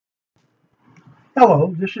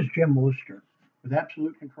Hello, this is Jim Wooster with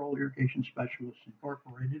Absolute Control Irrigation Specialists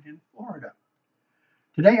Incorporated in Florida.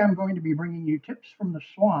 Today I'm going to be bringing you tips from the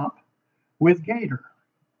swamp with Gator.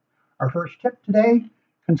 Our first tip today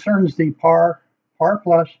concerns the PAR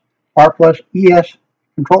Plus ES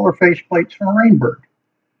controller faceplates from Rainbird.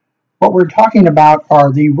 What we're talking about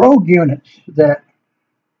are the rogue units that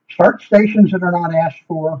start stations that are not asked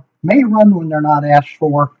for, may run when they're not asked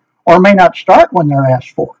for, or may not start when they're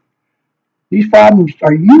asked for. These problems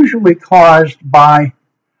are usually caused by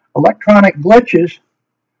electronic glitches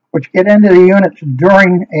which get into the units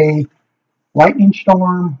during a lightning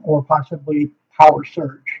storm or possibly power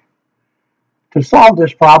surge. To solve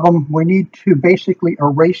this problem, we need to basically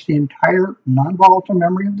erase the entire non-volatile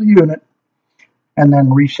memory of the unit and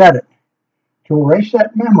then reset it. To erase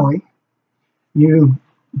that memory, you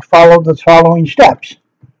follow the following steps.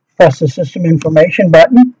 Press the system information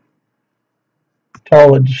button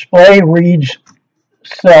until the display reads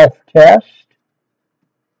self-test.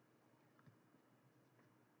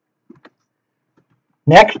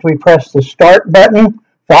 Next, we press the start button,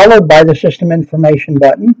 followed by the system information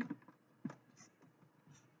button.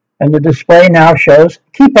 And the display now shows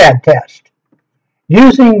keypad test.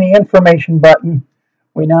 Using the information button,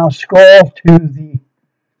 we now scroll to the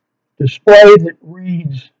display that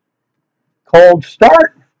reads cold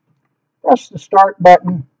start, press the start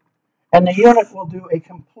button, and the unit will do a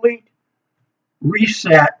complete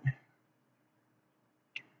reset,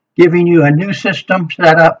 giving you a new system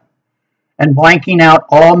setup and blanking out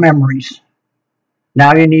all memories.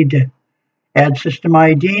 Now you need to add system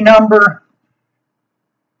ID number,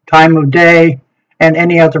 time of day, and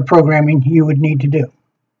any other programming you would need to do.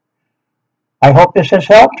 I hope this has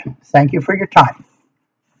helped. Thank you for your time.